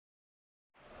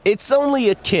It's only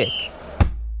a kick,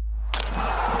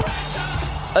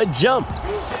 a jump,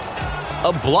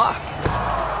 a block.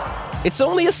 It's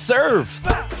only a serve.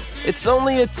 It's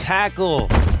only a tackle,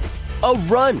 a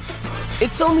run.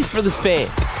 It's only for the fans.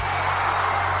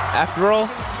 After all,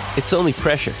 it's only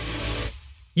pressure.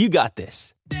 You got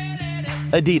this.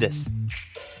 Adidas.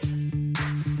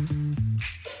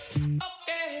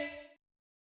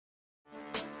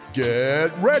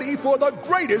 Get ready for the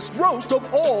greatest roast of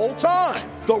all time.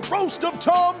 The Roast of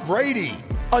Tom Brady.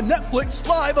 A Netflix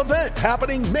live event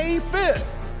happening May 5th.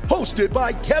 Hosted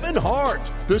by Kevin Hart.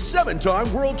 The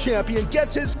 7-time world champion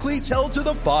gets his cleats held to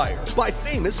the fire by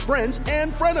famous friends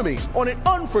and frenemies on an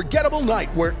unforgettable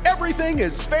night where everything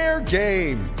is fair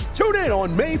game. Tune in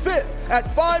on May 5th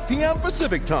at 5 p.m.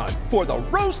 Pacific time for the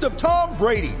Roast of Tom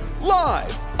Brady.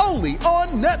 Live only on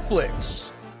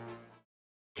Netflix.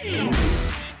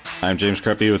 I'm James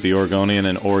Crepey with the Oregonian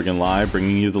and Oregon Live,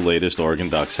 bringing you the latest Oregon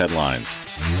Ducks headlines.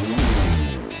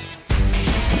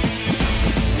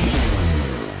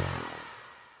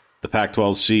 The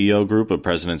Pac-12 CEO group of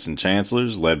presidents and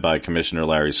chancellors, led by Commissioner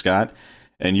Larry Scott,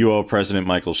 and UO President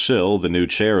Michael Schill, the new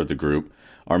chair of the group,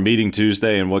 are meeting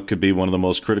Tuesday in what could be one of the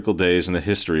most critical days in the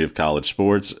history of college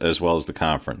sports, as well as the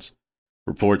conference.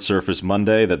 Reports surfaced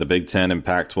Monday that the Big Ten and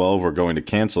Pac-12 were going to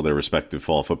cancel their respective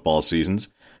fall football seasons,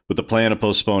 with the plan of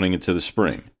postponing it to the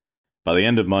spring. By the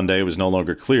end of Monday, it was no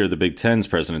longer clear the Big Ten's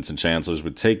presidents and chancellors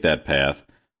would take that path,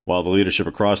 while the leadership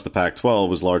across the Pac-12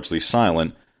 was largely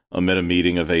silent amid a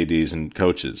meeting of ADs and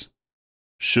coaches.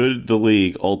 Should the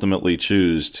league ultimately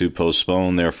choose to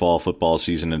postpone their fall football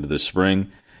season into the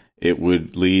spring, it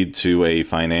would lead to a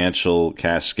financial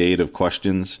cascade of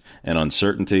questions and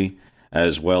uncertainty,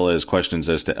 as well as questions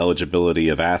as to eligibility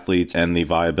of athletes and the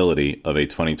viability of a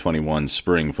 2021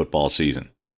 spring football season.